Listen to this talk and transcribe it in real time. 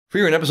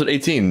Frieren, episode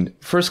 18.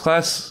 First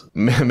class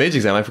Mage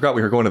Exam. I forgot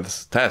we were going to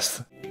this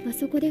test. あ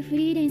そこでフ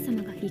リーレン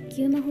様が一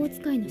級魔法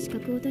使いの資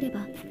格を取れ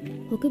ば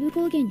北部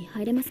高原に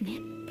入れますね。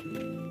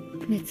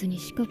別に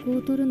資格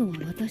を取るのは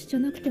私じゃ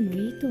なくても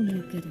いいと思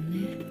うけど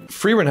ね。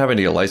Frieren having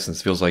to get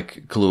licensed feels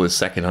like Kalua's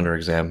second under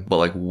exam, but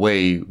like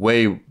way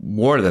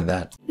more than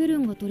that. フル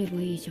ンが取れば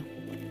いいじゃん。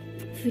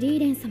フリー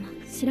レン様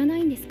知らな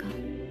いんですか？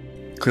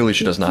 Clearly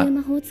she does not. 一級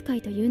魔法使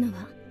いというの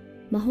は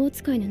魔法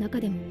使いの中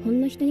でもほん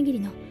の一握り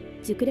の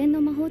熟練の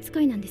魔法使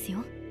いなんです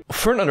よ。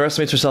Fern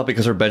underestimates herself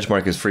because her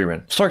benchmark is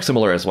Frieren. Stark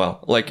similar as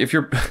well. Like, if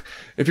your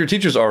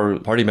teachers are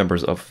party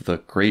members of the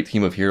great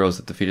team of heroes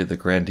that defeated the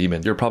Grand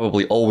Demon, you're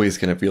probably always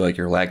going to feel like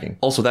you're lagging.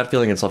 Also, that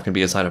feeling itself can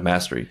be a sign of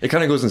mastery. It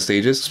kind of goes in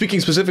stages.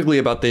 Speaking specifically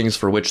about things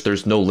for which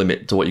there's no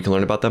limit to what you can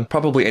learn about them,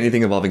 probably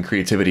anything involving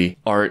creativity,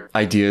 art,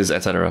 ideas,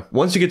 etc.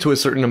 Once you get to a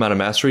certain amount of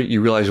mastery,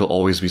 you realize you'll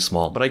always be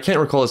small. But I can't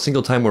recall a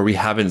single time where we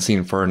haven't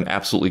seen Fern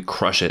absolutely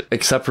crush it,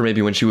 except for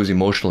maybe when she was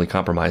emotionally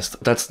compromised.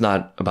 That's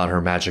not about her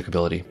magic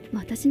ability.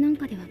 私なん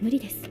かでは無理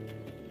です。そ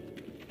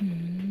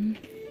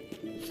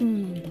うな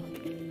んだ。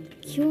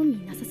興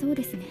味なさそう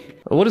ですね。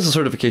What is the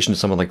certification to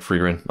someone like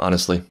Frieren,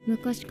 honestly?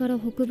 昔から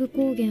北部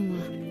高原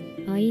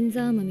はアイン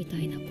ザームみた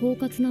いな狡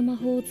猾な魔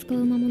法を使う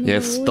魔物が多い。Yeah,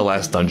 it's the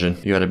last dungeon.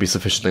 You gotta be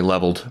sufficiently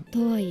leveled.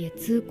 とはいえ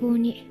通行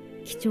に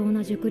貴重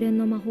な熟練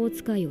の魔法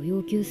使いを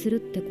要求するっ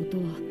てこと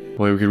は。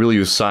Boy, we could really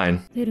use sign.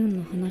 フェルン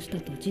の話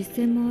だと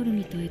実践もある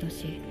みたいだ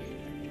し、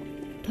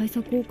対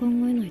策を考え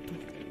ないと。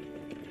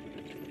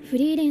フ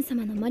リーレン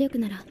様の魔力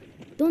なら。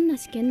The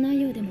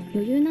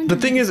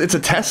thing is, it's a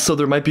test, so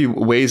there might be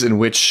ways in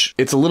which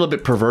it's a little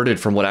bit perverted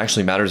from what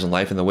actually matters in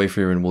life and the way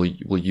Frieren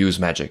will use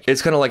magic.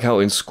 It's kind of like how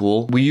in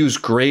school, we use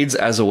grades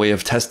as a way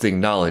of testing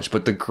knowledge,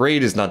 but the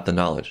grade is not the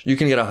knowledge. You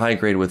can get a high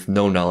grade with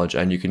no knowledge,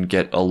 and you can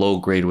get a low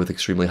grade with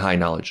extremely high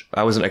knowledge.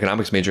 I was an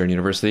economics major in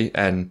university,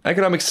 and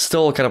economics is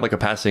still kind of like a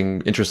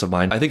passing interest of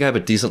mine. I think I have a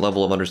decent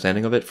level of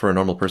understanding of it for a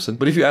normal person.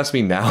 But if you ask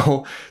me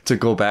now to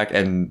go back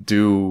and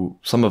do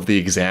some of the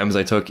exams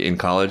I took in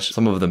college,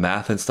 some of the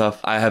math and stuff,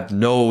 I have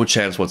no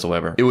chance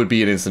whatsoever. It would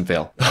be an instant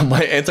fail.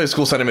 My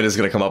anti-school sentiment is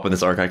going to come up in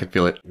this arc. I can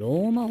feel it. ロ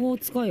ー魔法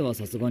使いは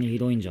さすがにひ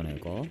どいんじゃねえ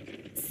か？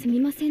すみ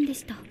ませんで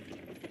した。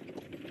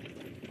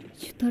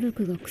シュタル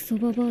クがクソ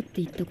ババアっ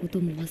て言ったこと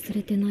も忘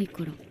れてない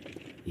から。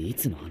い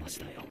つの話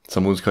だよ。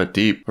 Some wounds cut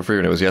deep. For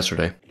Frieren, it was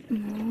yesterday.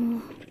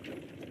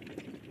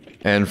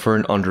 And for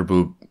an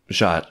underboob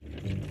shot.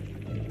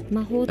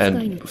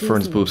 And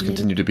Fern's boobs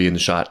continue to be in the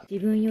shot.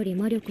 自分より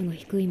魔力の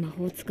低い魔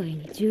法使い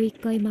に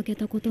11回負け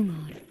たことが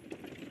ある。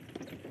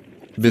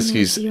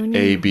Bisky's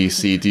A, B,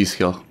 C, D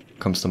skill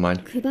comes to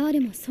mind. クバー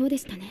ルもそうで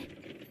したね。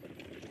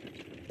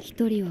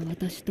一人は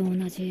私と同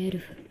じエル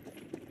フ。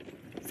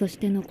そし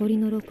て残り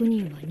の6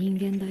人は人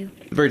間だよ。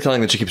Very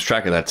telling that she keeps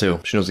track of that too.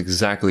 She knows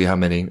exactly how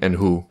many and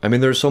who. I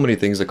mean, there are so many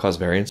things that cause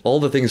variance. All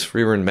the things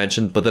Frieren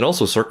mentioned, but then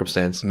also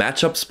circumstance.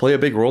 Matchups play a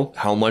big role.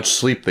 How much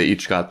sleep they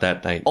each got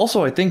that night.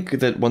 Also, I think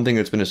that one thing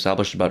that's been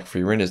established about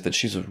Frieren is that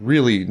she's a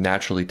really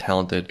naturally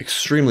talented,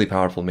 extremely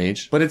powerful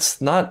mage. But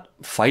it's not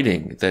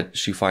fighting that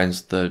she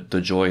finds the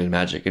joy in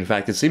magic. In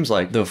fact, it seems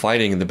like the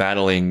fighting, the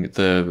battling,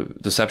 the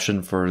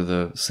deception for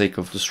the sake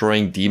of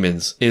destroying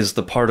demons is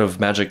the part of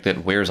magic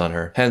that wears on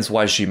her. Hence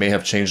why she may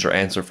have changed her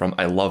answer from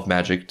I love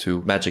magic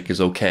to magic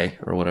is okay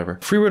or whatever.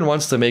 Frieren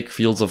wants to make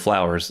fields of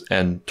flowers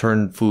and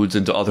turn foods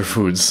into other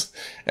foods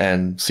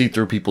and see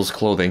through people's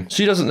clothing.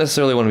 She doesn't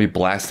necessarily want to be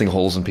blasting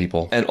holes in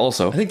people. And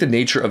also, I think the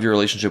nature of your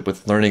relationship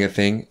with learning a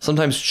thing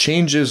sometimes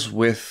changes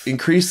with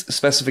increased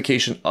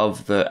specification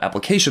of the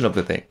application of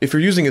the thing. If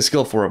you're using a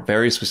skill for a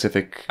very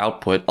specific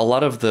output, a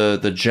lot of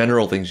the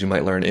general things you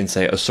might learn in,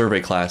 say, a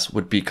survey class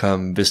would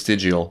become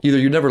vestigial. Either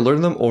you never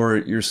learn them or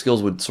your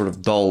skills would sort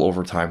of dull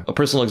over time. A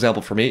personal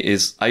example for me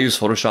is I use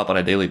Photoshop on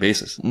a daily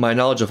basis. My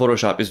knowledge of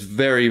Photoshop is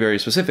very, very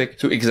specific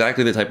to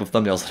exactly the type of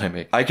thumbnails that I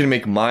make. I can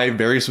make my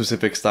very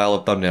specific style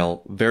of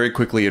thumbnail very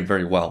quickly and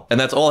very well. And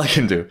that's all I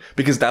can do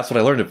because that's what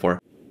I learned it for.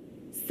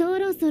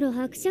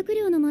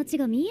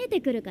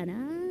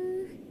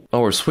 Oh,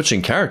 we're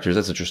switching characters.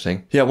 That's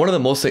interesting. Yeah, one of the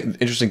most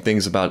interesting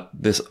things about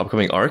this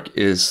upcoming arc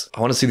is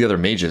I want to see the other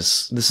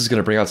mages. This is going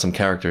to bring out some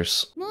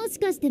characters.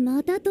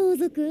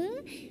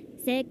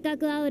 せっか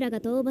くアウラが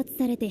討伐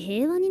されて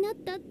平和になっ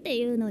たって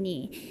いうの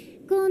に、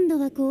今度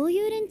はこうい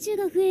う連中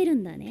が増える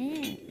んだ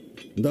ね。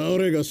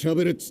誰が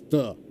喋れっつっ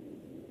た。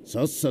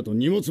さっさと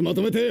荷物ま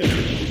とめて。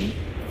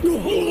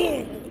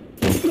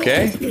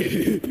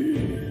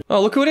Okay.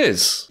 Oh, look who it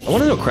is. I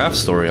want to know Craft's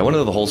story. I want to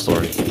know the whole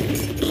story.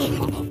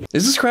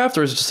 Is this Craft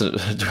or is it just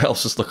do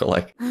else just look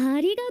alike?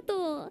 ありが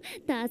とう。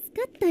助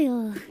かった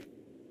よ。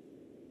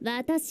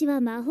私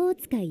は魔法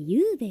使い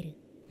ユーベル。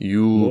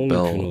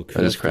Ubelle.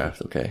 That is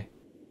Craft. Okay.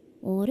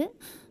 あれ？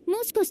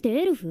もしかして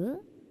エル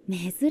フ？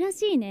珍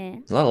しい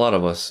ね。There's not a lot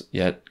of us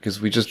yet because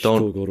we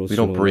don't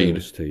breed.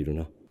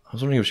 I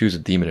was wondering if she was a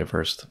demon at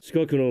first.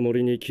 近くの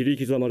森に切り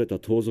刻まれた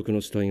盗賊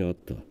の死体があっ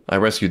た。I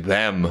rescued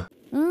them.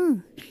 う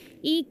ん。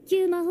一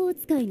級魔法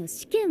使いの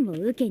試験を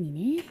受け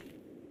にね。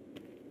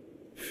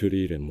フ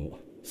リーレンも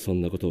そ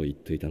んなことを言っ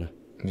ていたな。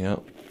Yeah.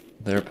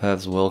 Their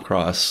paths will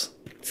cross.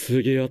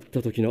 次会っ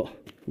た時の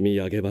土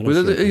産話。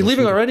 Are you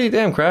leaving already?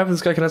 Damn, Crab,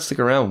 this guy cannot stick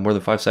around more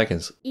than 5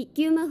 seconds. 一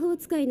級魔法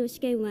使いの試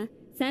験は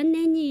3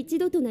年に一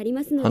度となり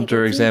ますので。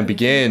 Hunter exam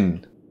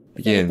begins.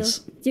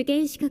 受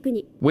験資格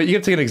に。 Wait, you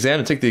gotta take an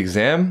exam to take the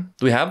exam?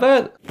 Do we have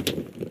that?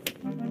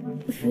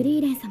 フリ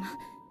ーレン様、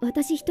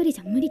私一人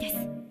じゃ無理です。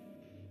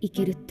い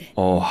けるって。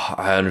 Oh,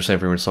 I understand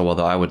Frieren so well,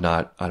 though. I would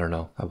not. I don't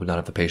know. I would not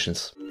have the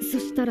patience. そ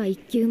したら一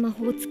級魔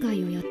法使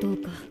いを雇う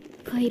か、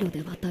回路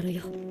で渡る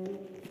よ。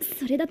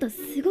それだとす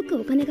ごく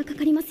お金がか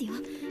かりますよ。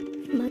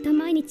また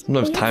毎日。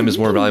Sometimes time is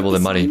more valuable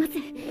than money.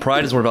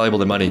 Pride is more valuable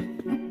than money.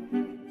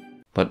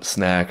 But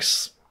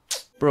snacks.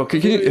 Bro,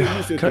 can you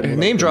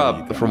name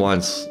drop for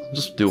once?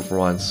 Just do it for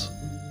once.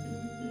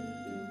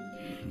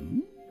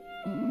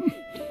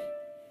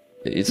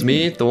 It's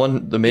me,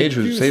 the mage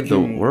who saved the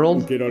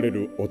world. Can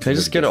I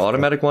just get an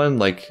automatic one?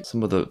 Like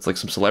some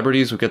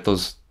celebrities who get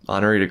those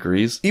honorary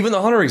degrees. Even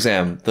the Hunter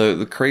exam,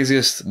 the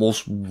craziest,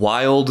 most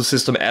wild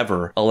system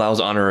ever, allows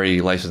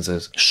honorary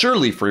licenses.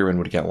 Surely Frieren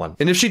would get one.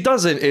 And if she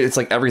doesn't, it's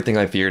like everything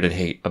I feared and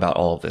hate about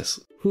all of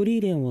this. フリ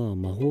ーレンは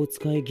魔法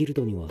使いギル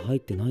ドには入っ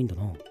てないんだ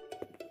な。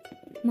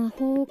魔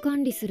法を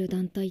管理する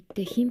団体っ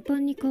て頻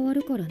繁に変わ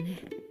るからね。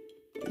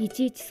い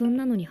ちいちそん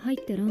なのに入っ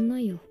てらんな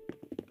いよ。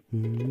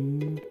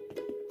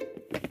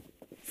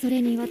そ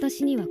れに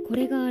私にはこ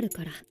れがある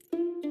から。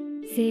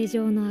正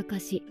常の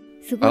証。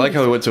I like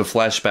how we went to a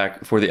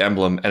flashback for the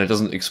emblem and it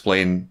doesn't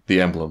explain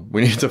the emblem.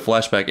 We need to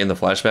flashback in the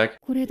flashback.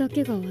 これだ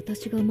けが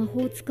私が魔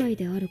法使い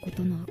であるこ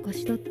との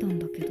証だったん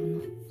だけどな。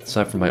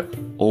Aside from my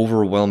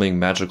overwhelming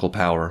magical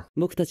power.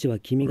 僕たちは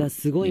君が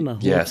すごい魔法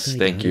使いで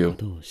あるこ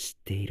とを知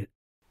っている。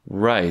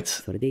Right.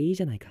 それでいい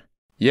じゃないか。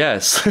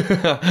Yes.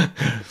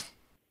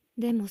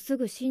 でもす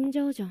ぐ死んじ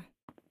ゃうじゃん。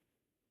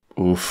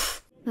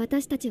Oof.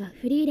 私たちは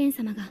フリーレン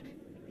様が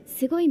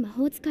すごい魔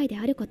法使いで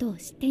あることを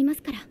知っていま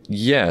すから。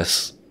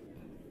Yes.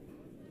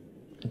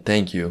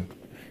 Thank you.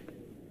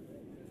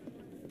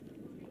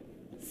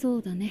 そ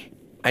うだね。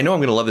 I know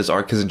I'm gonna love this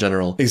arc because in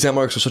general, exam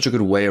arcs are such a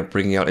good way of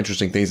bringing out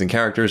interesting things in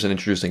characters and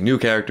introducing new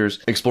characters,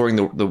 exploring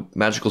the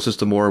magical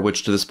system more,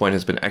 which to this point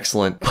has been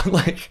excellent. But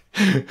like,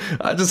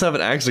 I just have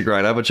an axe to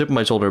grind. I have a chip on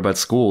my shoulder about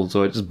school,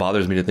 so it just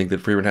bothers me to think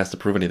that Frieren has to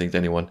prove anything to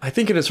anyone. I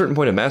think at a certain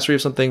point of mastery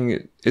of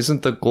something,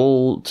 isn't the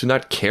goal to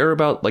not care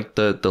about like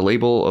the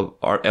label of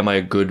art? Am I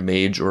a good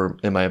mage or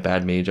am I a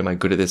bad mage? Am I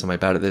good at this? Am I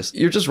bad at this?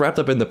 You're just wrapped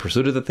up in the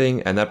pursuit of the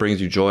thing, and that brings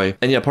you joy.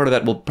 And yeah, part of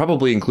that will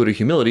probably include a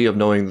humility of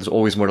knowing there's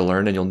always more to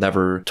learn and you'll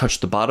never touch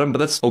the bottom, but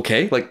that's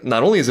okay. Like,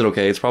 not only is it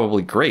okay, it's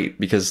probably great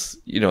because,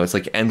 you know, it's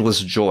like endless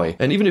joy.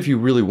 And even if you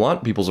really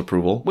want people's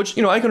approval, which,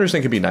 you know, I can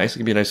understand can be nice, it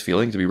can be a nice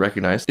feeling to be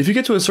recognized. If you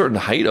get to a certain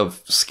height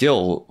of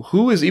skill,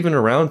 who is even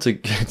around to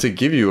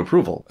give you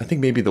approval? I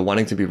think maybe the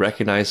wanting to be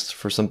recognized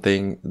for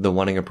something, the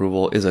wanting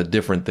approval is a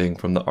different thing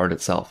from the art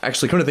itself.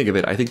 Actually, come to think of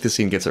it, I think this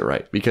scene gets it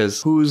right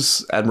because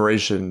whose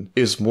admiration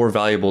is more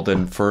valuable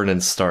than Fern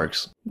and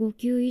Stark's? 5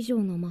級以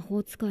上の魔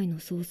法使いの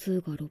総数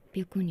が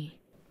600人。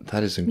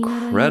 That is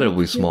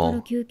incredibly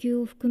small.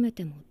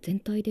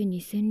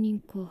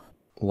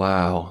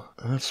 Wow,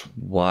 that's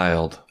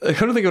wild. I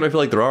kind of think of it, I feel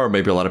like there are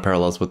maybe a lot of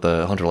parallels with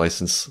the Hunter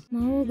license.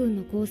 Yeah,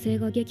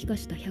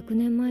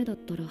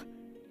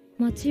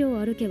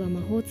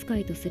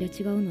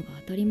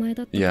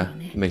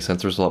 it makes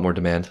sense. There's a lot more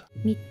demand.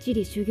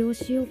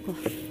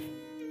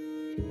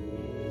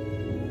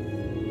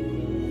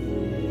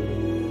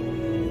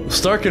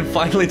 Stark can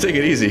finally take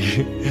it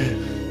easy.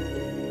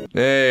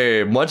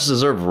 Hey, much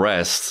deserved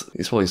rest.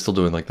 He's probably still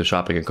doing like the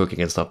shopping and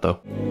cooking and stuff though.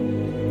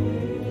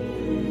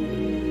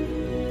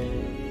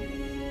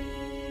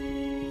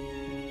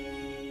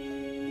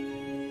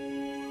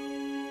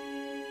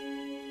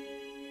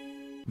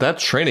 That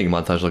training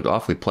montage looked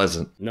awfully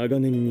pleasant. 長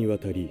年にわ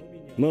たり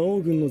魔王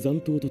軍の残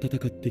党と戦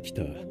ってき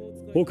た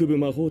北部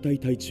魔法隊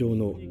隊長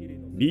の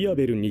リア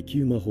ベル2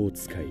級魔法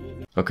使い。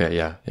 Okay,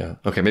 yeah.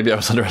 Okay, maybe I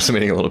was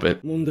underestimating a little bit.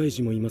 問題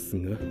児もいます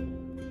が。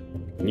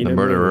 The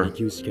murderer,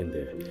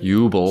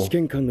 Ubelle. 試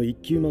験官の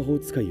1級魔法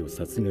使いを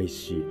殺害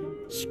し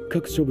失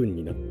格処分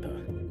になった。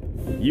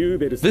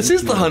This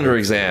is the Hunter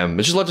exam.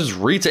 Is she allowed to just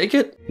retake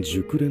it?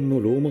 熟練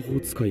のロー魔法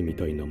使いみ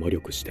たいな魔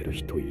力してる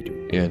人い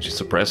る。 Yeah, and she's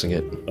suppressing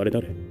it. あれ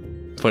誰?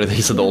 Funny that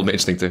he said the old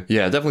mage thing too.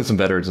 Yeah, definitely some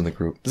veterans in the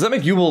group. Does that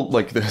make Ubelle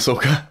like the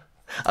Ahsoka?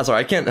 I'm sorry,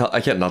 I can't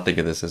not think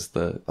of this as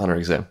the Hunter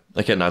exam.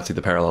 I can't not see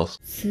the parallels.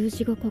 数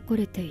字が書か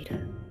れてい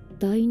る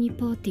第2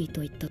パーティー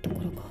といったとこ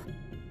ろか。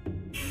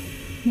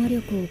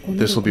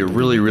 This will be a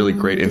really, really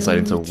great insight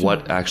into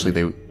what actually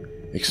they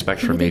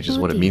expect from mages,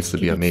 what it means to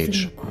be a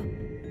mage.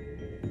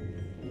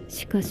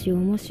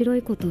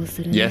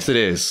 Yes, it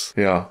is.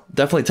 Yeah.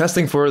 Definitely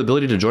testing for the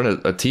ability to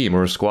join a team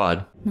or a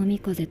squad. I'm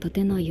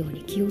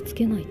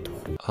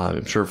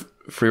sure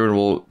Frieren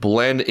will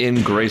blend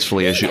in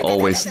gracefully as she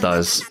always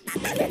does.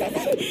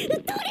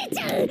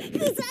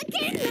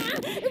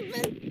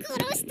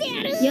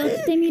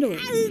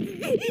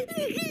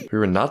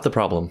 Frieren, not the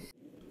problem.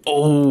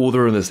 Oh,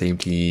 they're in the same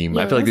team.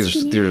 I feel like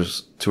these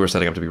two are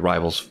setting up to be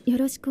rivals.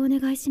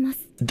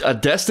 A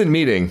destined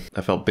meeting.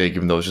 I felt big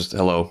even though it's just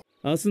hello.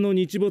 明日の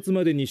日没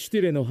までにシュテ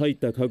ィレの入っ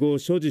たカゴを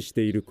所持し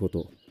ているこ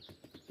と。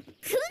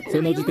そ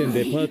の時点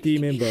でパーティ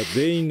ーメンバー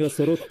全員が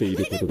揃ってい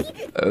ることだ。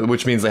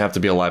Which means they have to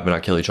be alive but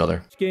not kill each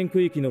other. 試験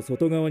区域の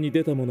外側に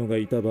出た者が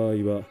いた場合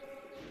は、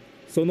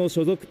その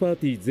所属パー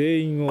ティー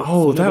全員を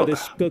その場で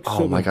失格処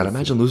分。Oh my god,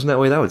 imagine losing that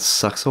way. That would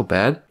suck so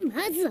bad.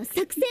 まずは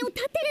作戦を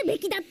立てるべ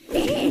きだっ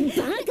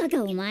て。バカ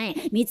かお前。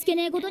見つけ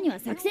ねえことには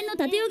作戦の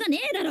立てようがね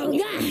えだろうが。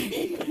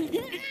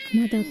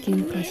まだ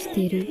喧嘩し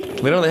てる。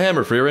 Lay down the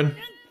hammer, Frieren.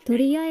 と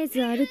りあえ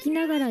ず歩き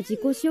ながら自己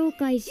紹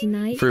介し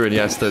ない。 Frieren,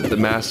 yes, the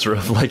master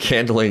of like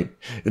handling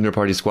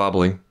inter-party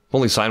squabbling.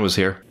 Only Sign was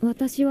here.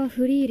 私は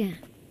フリーレン。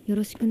よ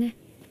ろしくね。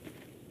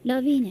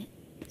ラビーネ、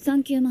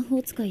3級魔法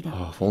使いだ。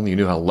 Oh, if only you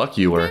knew how lucky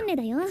you were. カンネ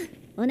だよ。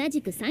同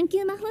じく3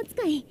級魔法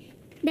使い。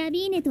ラ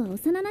ビーネとは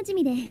幼馴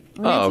染で、同じ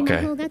Oh, 魔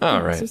okay. 法学校 All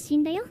の right. 出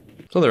身だよ。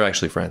So they're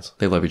actually friends.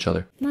 They love each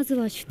other. まず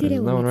はシュティレ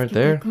を見つけ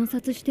て観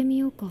察してみ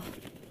ようか。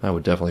I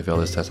would definitely fail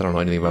this test. I don't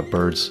know anything about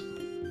birds.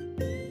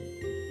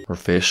 Or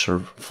fish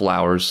or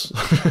flowers.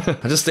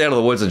 I just stay out of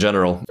the woods in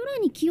general. 空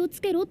に気をつ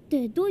けろっ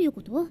てどういう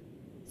こと？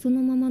そ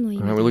のままの意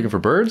味。 Are we looking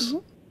for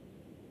birds?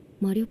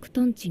 魔力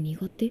探知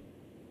苦手？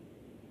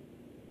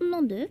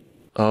なんで？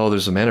 Oh,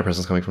 there's a mana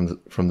presence coming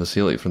from the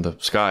ceiling, from the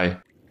sky.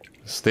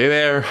 Stay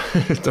there.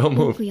 Don't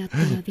よ move. くやった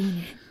ラビー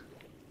ネ。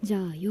じ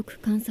ゃあよく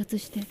観察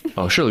して。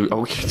 Oh, surely. Oh,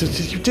 you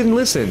didn't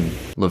listen.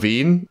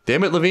 Levine?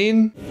 Damn it,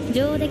 Levine.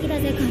 上出来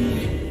だぜカン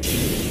ネ。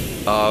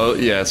Oh,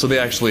 yeah. So they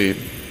actually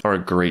are a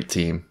great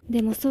team.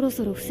 でもそろ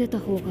そろ伏せた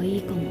方がい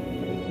いかも。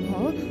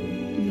は？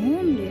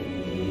なんで？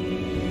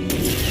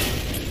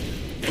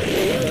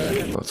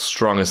 Oh, it's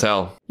strong as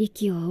hell.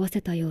 息を合わ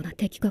せたような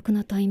的確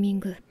なタイミン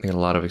グ。 They got a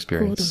lot of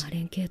高度 experience. な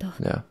連携だ。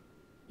 Yeah.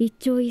 一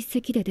朝一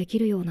夕ででき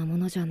るようなも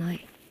のじゃな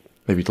い。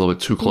 Maybe it's a little bit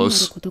too どうなる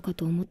close. ことか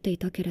と思ってい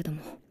たけれど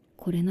も、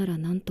これなら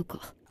なんと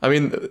か。 I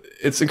mean,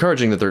 it's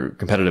encouraging that they're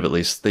competitive at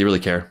least. They really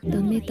care.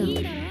 ダメだ。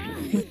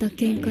また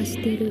喧嘩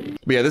してる。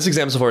 But yeah, this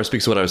exam so far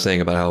speaks to what I was saying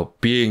about how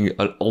being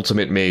an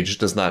ultimate mage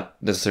does not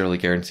necessarily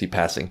guarantee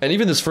passing. And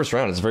even this first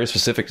round is very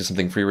specific to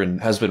something Frieren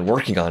has been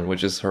working on,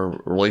 which is her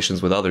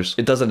relations with others.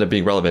 It does end up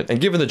being relevant.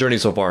 And given the journey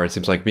so far, it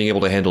seems like being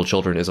able to handle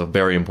children is a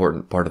very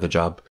important part of the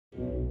job.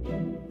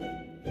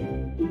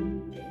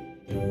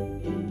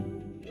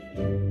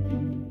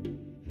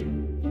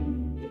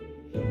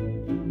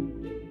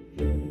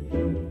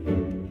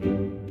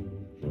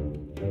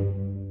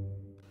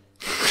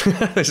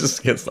 They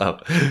just can't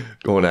stop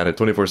going at it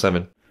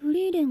 24/7. フ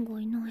リーレンが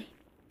いない。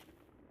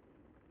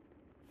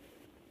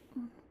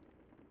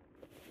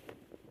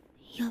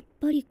やっ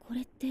ぱりこ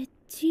れって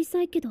小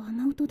さいけど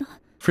雨音だ。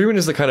 Frieren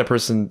is the kind of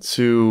person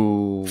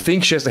to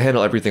think she has to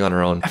handle everything on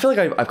her own. I feel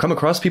like I've come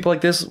across people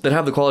like this that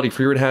have the quality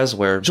Frieren has,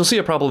 where she'll see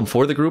a problem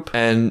for the group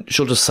and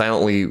she'll just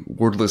silently,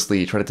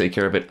 wordlessly try to take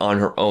care of it on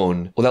her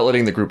own without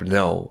letting the group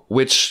know,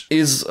 which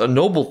is a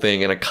noble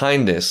thing and a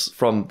kindness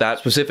from that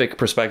specific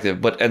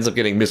perspective, but ends up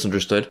getting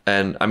misunderstood.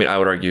 And I mean, I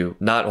would argue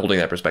not holding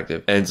that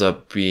perspective ends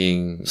up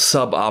being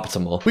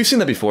suboptimal. We've seen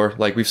that before.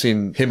 Like we've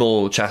seen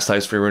Himmel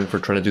chastise Frieren for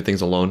trying to do things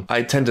alone.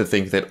 I tend to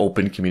think that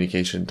open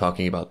communication,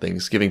 talking about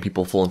things, giving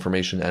people full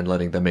information and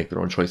letting them make their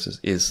own choices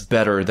is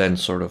better than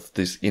sort of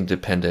this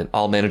independent,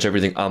 I'll manage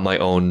everything on my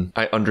own.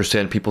 I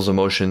understand people's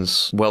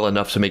emotions well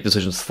enough to make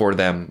decisions for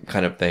them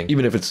kind of thing,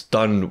 even if it's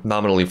done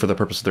nominally for the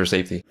purpose of their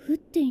safety. 降っ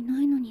てい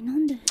ないのにな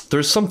んで？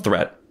 There's some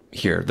threat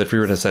here that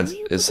Frieren is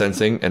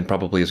sensing and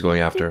probably is going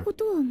って after. こ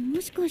とは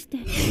もしかして。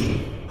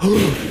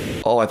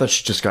 Oh, I thought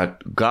she just got.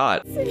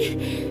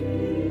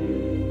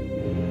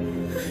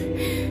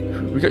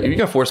 You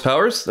got force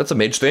powers? That's a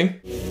mage thing.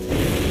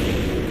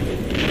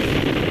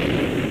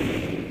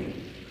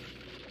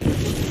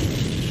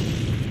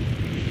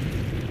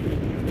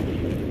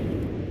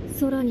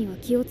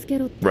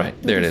 Right,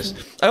 there it is.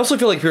 I also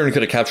feel like Frieren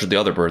could have captured the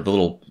other bird, the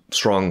little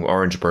strong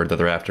orange bird that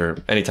they're after,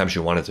 anytime she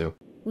wanted to.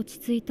 落ち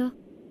着いた？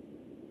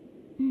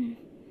 You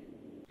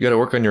gotta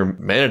work on your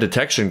mana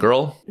detection,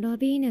 girl. ラ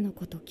ビーネの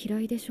こと嫌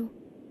いでしょ？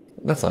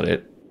 That's not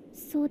it.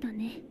 そうだ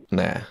ね。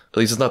 Nah, at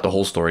least it's not the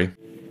whole story.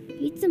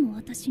 いつも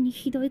私に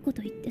ひどいこ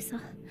と言って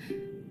さ。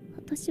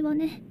私は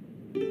ね、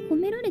褒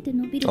められて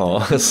伸びる。Oh,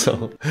 that's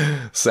so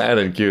sad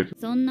and cute.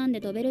 そんなん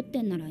で飛べるっ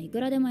てんならいく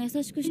らでも優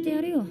しくして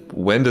やるよ。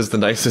 When does the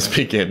nicest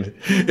begin?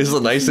 Is the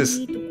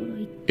nicest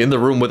in the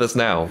room with us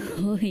now?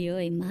 おいお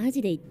い、マ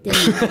ジで言ってんの。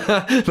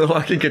 The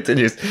walking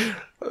continues.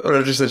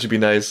 I just said she'd be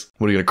nice.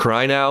 What, are you gonna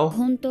cry now?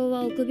 本当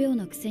は臆病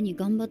なくせに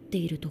頑張って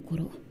いるとこ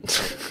ろ。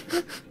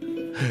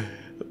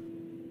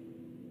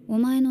お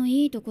前の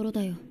いいところ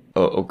だよ。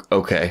 Oh,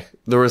 okay.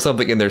 There was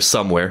something in there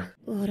somewhere.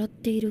 笑っ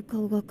ている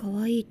顔が可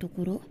愛いと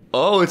ころ。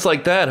 Oh, it's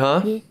like that,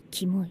 huh? え、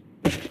キモい。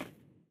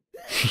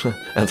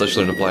 That's what she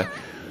learned to apply.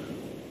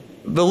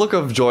 The look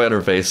of joy on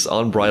her face,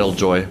 unbridled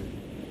joy.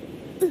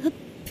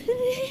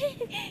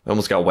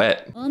 Almost got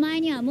wet. お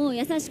前にはもう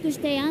優しくし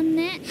てやん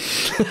ね。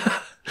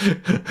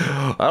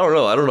I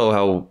don't know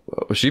how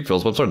she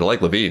feels, but I'm starting to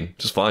like Levine.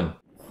 Just fun.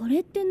 これ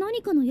って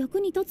何かの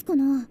役に立つか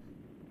な？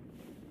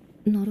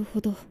なる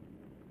ほど。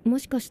も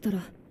しかしたら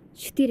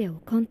シュティレを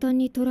簡単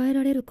に捉え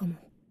られるかも。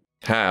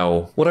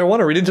How? What I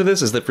want to read into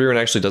this is that Frieren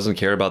actually doesn't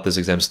care about this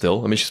exam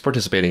still. I mean, she's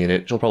participating in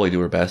it. She'll probably do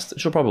her best.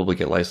 She'll probably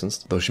get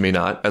licensed, though she may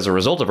not, as a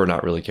result of her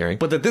not really caring.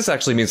 But that this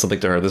actually means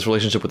something to her, this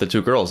relationship with the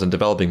two girls and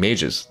developing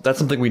mages. That's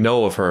something we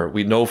know of her.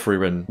 We know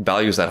Frieren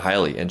values that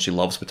highly, and she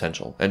loves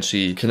potential. And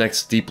she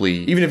connects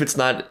deeply, even if it's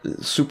not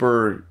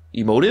super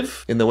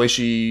emotive in the way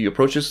she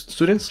approaches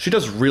students. She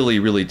does really,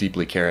 really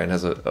deeply care and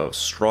has a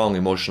strong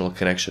emotional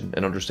connection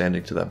and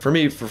understanding to them. For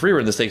me, for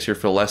Frieren, the stakes here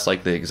feel less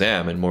like the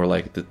exam and more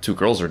like the two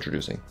girls are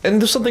introducing.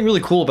 And there's something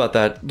really cool about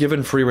that,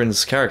 given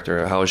Frieren's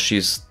character, how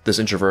she's this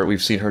introvert.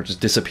 We've seen her just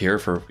disappear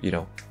for, you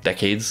know,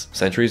 decades,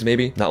 centuries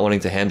maybe, not wanting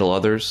to handle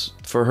others.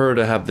 For her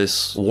to have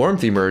this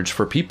warmth emerge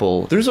for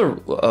people, there's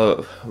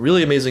a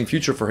really amazing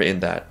future for her in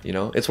that, you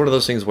know? It's one of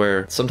those things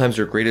where sometimes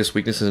your greatest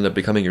weaknesses end up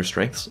becoming your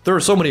strengths. There are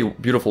so many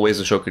beautiful ways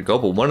the show could go,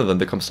 but one of them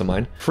that comes to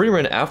mind,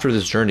 Frieren, after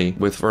this journey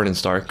with Fern and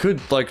Stark,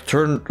 could like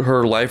turn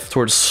her life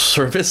towards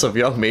service of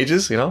young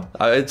mages, you know?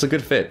 It's a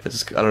good fit.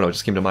 I don't know, it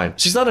just came to mind.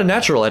 She's not a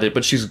natural at it,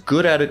 but she's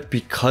good at it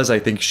because I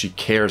think she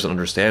cares and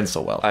understands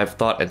so well. I've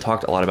thought and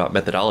talked a lot about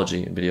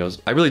methodology in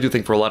videos. I really do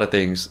think for a lot of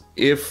things,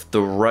 if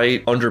the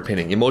right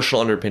underpinning,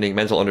 emotional underpinning,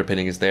 mental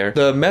underpinning is there,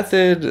 the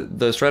method,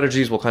 the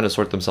strategies will kind of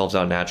sort themselves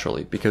out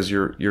naturally because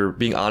you're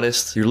being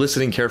honest, you're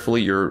listening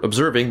carefully, you're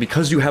observing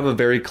because you have a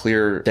very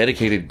clear,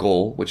 dedicated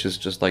goal, which is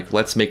just like,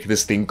 let's make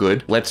this thing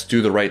good, let's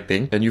do the right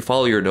thing, and you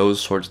follow your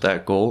nose towards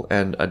that goal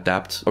and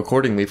adapt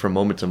accordingly from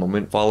moment to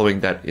moment,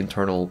 following that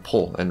internal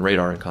pull and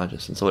radar and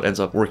conscious. And so it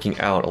ends up working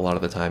out a lot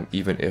of the time,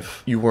 even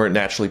if you weren't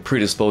naturally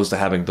predisposed to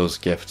having those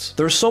gifts.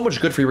 There's so much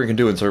good Frieren can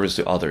do in service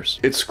to others.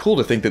 It's cool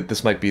to think that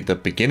this might be the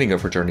beginning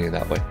of her journey in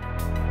that way.